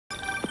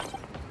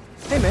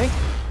Hey, May.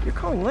 You're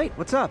calling late.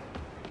 What's up?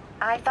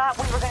 I thought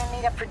we were gonna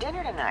meet up for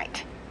dinner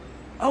tonight.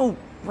 Oh,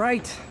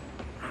 right.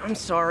 I'm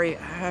sorry.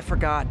 I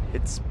forgot.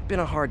 It's been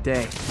a hard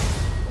day.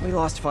 We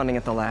lost funding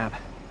at the lab.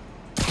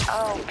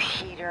 Oh,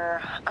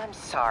 Peter, I'm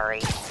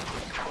sorry.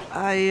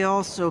 I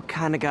also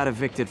kinda got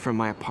evicted from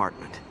my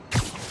apartment.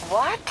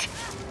 What?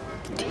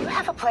 Do you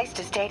have a place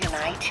to stay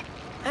tonight?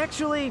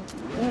 Actually,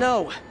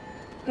 no.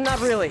 Not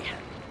really.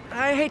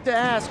 I hate to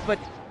ask, but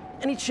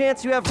any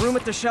chance you have room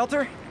at the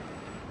shelter?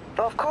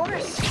 Of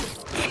course.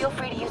 Feel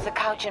free to use the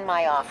couch in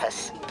my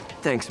office.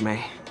 Thanks,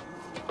 May.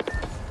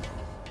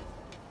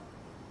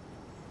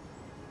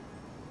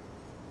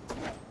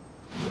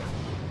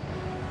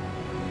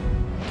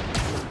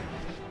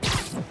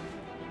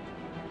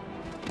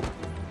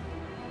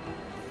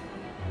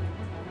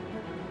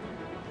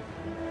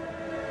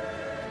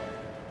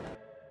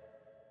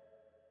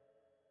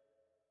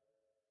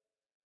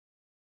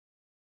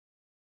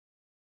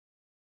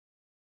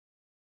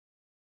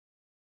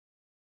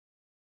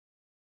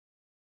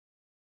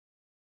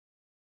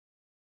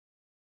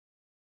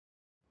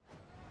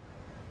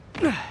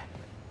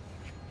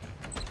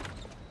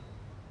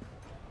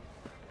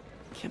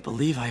 Can't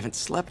believe I haven't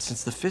slept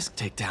since the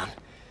F.E.A.S.T takedown.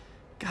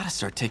 Gotta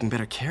start taking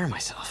better care of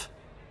myself.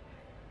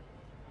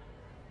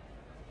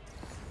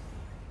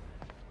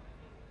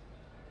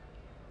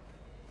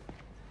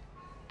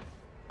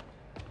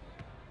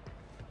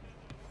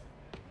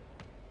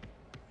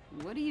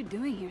 What are you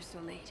doing here so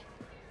late?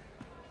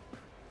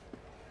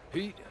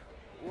 Pete,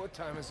 what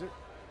time is it?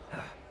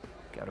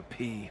 Gotta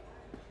pee.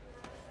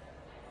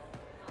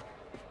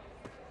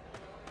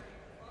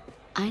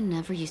 I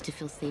never used to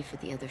feel safe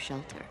at the other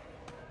shelter.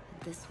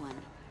 This one,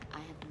 I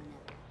have never.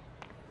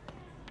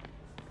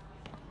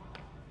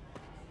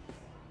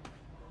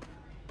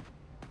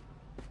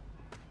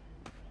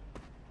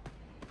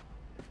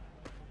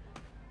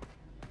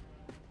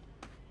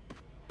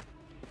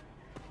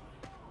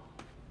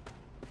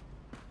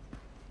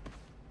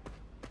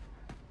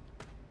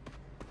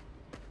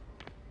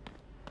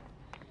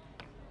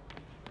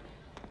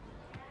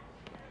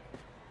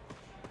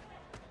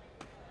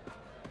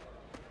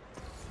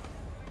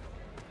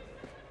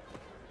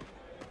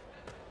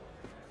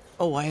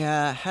 Oh, I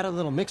had a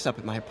little mix-up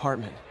at my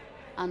apartment.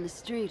 On the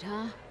street,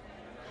 huh?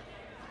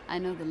 I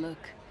know the look.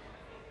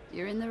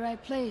 You're in the right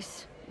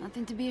place.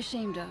 Nothing to be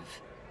ashamed of.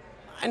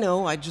 I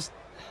know, I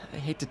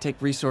hate to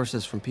take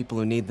resources from people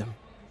who need them.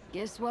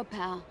 Guess what,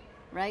 pal?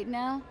 Right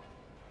now,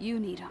 you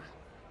need them.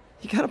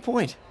 You got a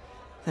point.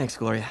 Thanks,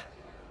 Gloria.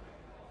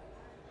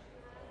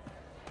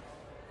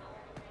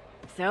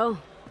 So,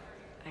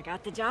 I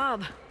got the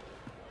job.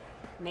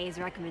 May's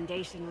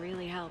recommendation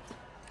really helped.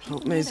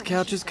 Hope May's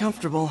couch is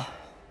comfortable.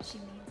 She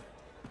means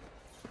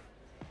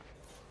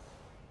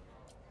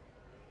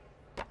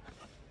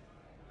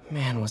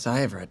Man, was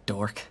I ever a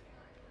dork.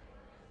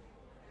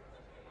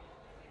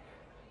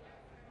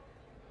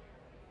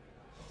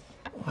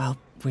 Well,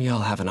 we all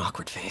have an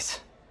awkward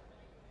phase.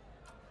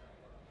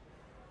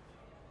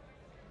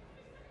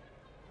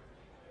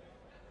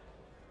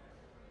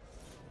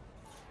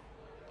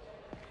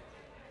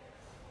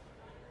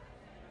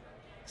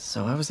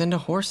 So I was into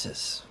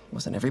horses.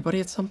 Wasn't everybody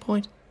at some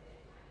point?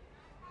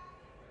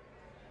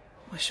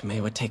 Wish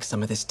May would take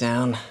some of this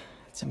down.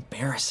 It's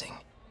embarrassing.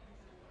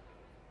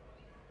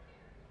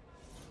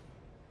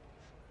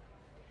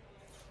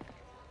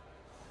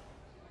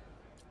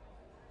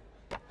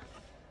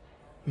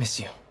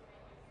 Miss you.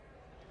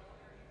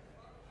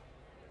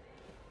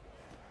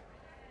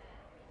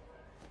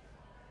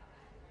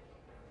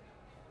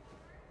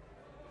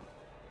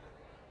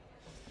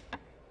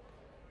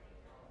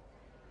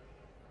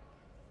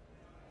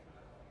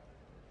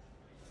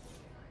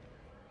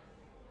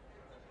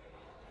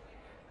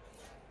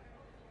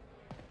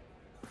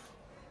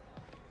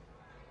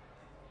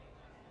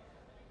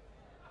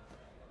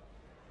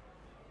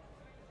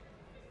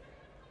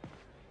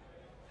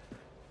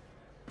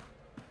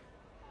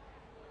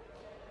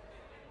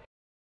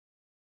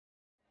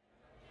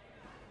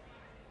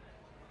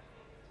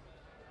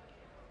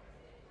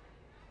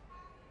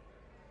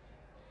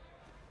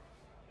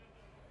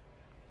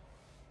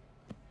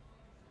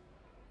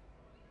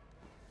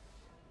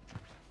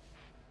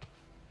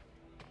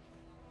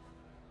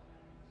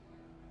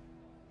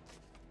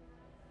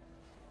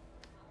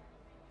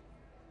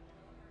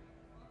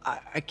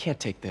 I can't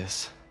take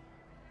this.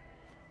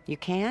 You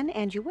can,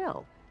 and you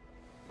will.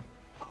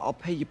 I'll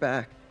pay you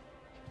back.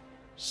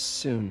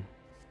 Soon.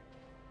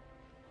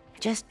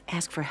 Just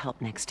ask for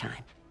help next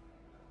time.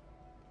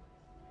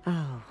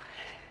 Oh,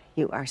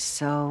 you are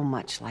so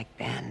much like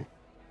Ben.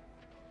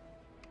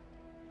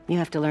 You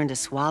have to learn to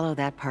swallow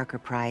that Parker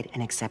pride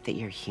and accept that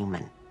you're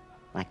human,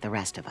 like the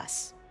rest of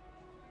us.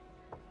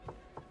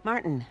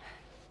 Martin.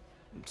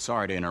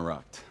 Sorry to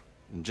interrupt.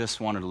 Just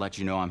wanted to let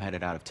you know I'm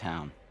headed out of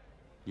town.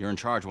 You're in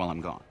charge while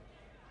I'm gone.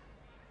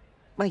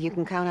 Well, you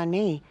can count on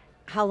me.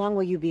 How long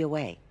will you be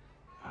away?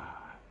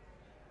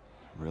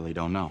 Really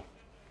don't know.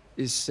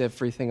 Is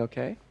everything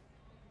okay?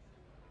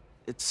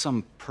 It's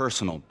some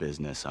personal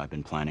business I've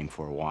been planning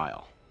for a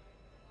while.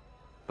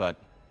 But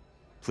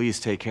Please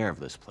take care of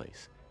this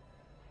place.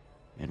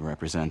 It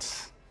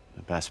represents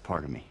the best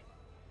part of me.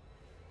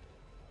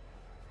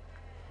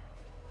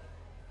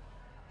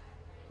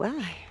 Well,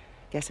 I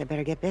guess I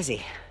better get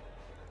busy.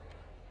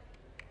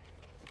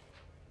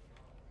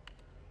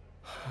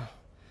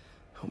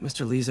 Hope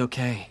Mr. Lee's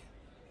okay.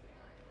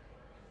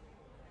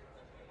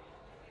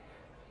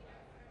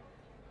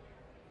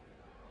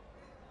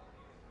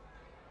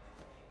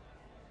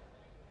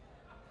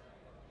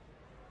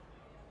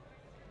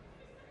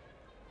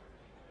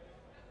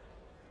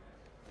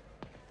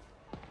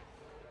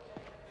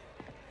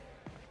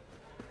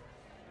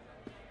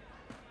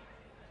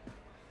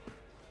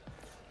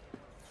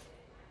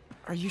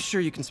 Are you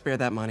sure you can spare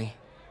that money?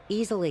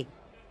 Easily.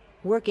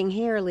 Working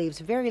here leaves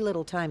very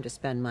little time to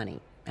spend money,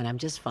 and I'm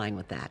just fine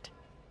with that.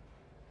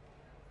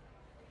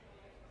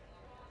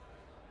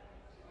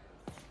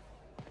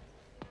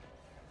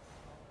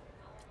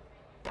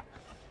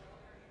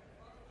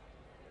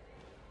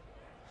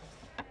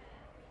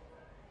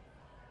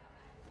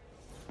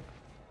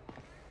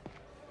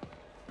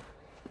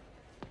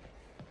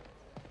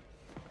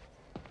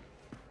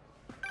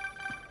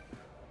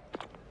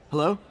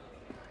 Hello?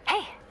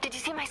 Hey, did you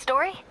see my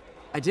story?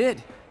 I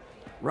did.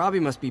 Robbie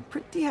must be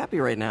pretty happy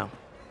right now.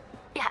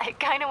 Yeah, it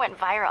kinda went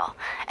viral.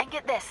 And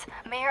get this,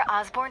 Mayor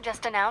Osborn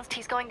just announced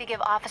he's going to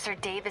give Officer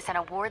Davis an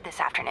award this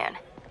afternoon.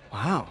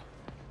 Wow.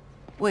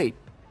 Wait,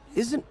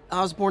 isn't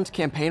Osborn's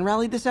campaign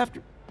rally this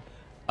after?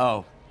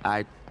 Oh,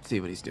 I see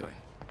what he's doing.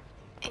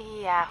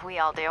 Yeah, we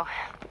all do.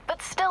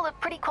 But still a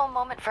pretty cool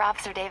moment for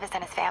Officer Davis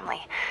and his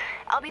family.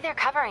 I'll be there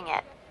covering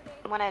it.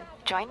 Wanna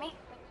join me?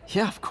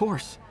 Yeah, of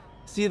course.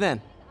 See you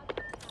then.